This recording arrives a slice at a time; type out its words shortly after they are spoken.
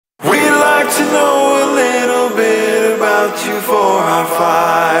about you for our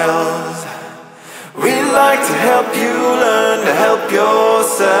files. We'd like to help you learn to help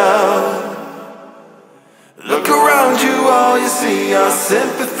yourself. Look around you, all you see are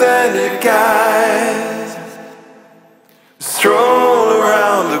sympathetic eyes. Stroll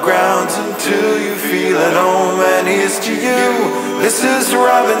around the grounds until you feel at home, and here's to you, Mrs.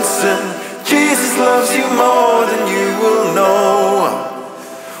 Robinson. Jesus loves you more than you will know.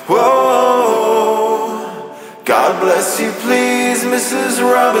 Whoa, God bless you, please, Mrs.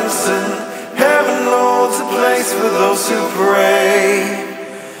 Robinson. Heaven holds a place for those who pray.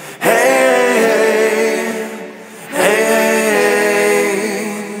 Hey, hey, hey.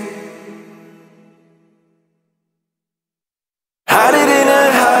 Hide it in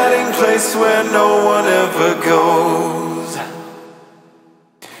a hiding place where no one ever goes.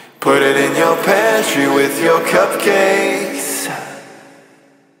 Put it in your pantry with your cupcakes.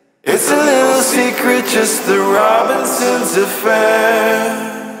 It's a little secret, just the Robinsons' affair.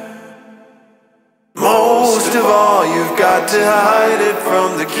 Most of all, you've got to hide it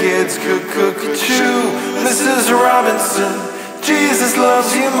from the kids. Cuckoo, Mrs. Robinson. Jesus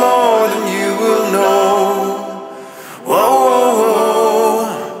loves you more than you will know. Whoa, whoa,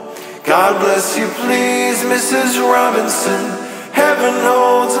 whoa. God bless you, please, Mrs. Robinson. Heaven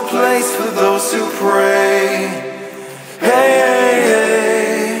holds a place for those who pray. Hey, hey,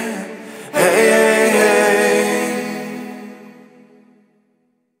 hey, hey, hey, hey.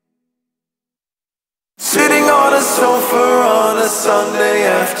 Sitting on a sofa on a Sunday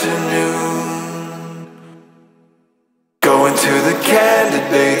afternoon, going to the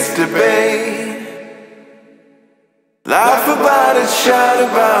candidates' debate. Laugh about it, shout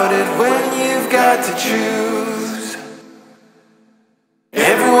about it when you've got to choose.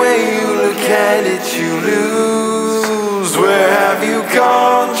 Every way you look at it, you lose. Where have you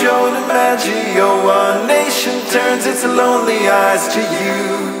gone, Joe DiMaggio? Our nation turns its lonely eyes to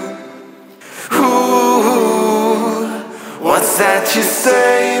you. Ooh, what's that you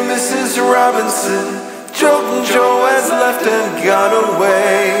say, Mrs. Robinson? Joltin' Joe has left and gone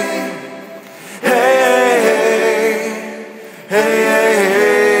away. Hey, hey, hey, hey, hey.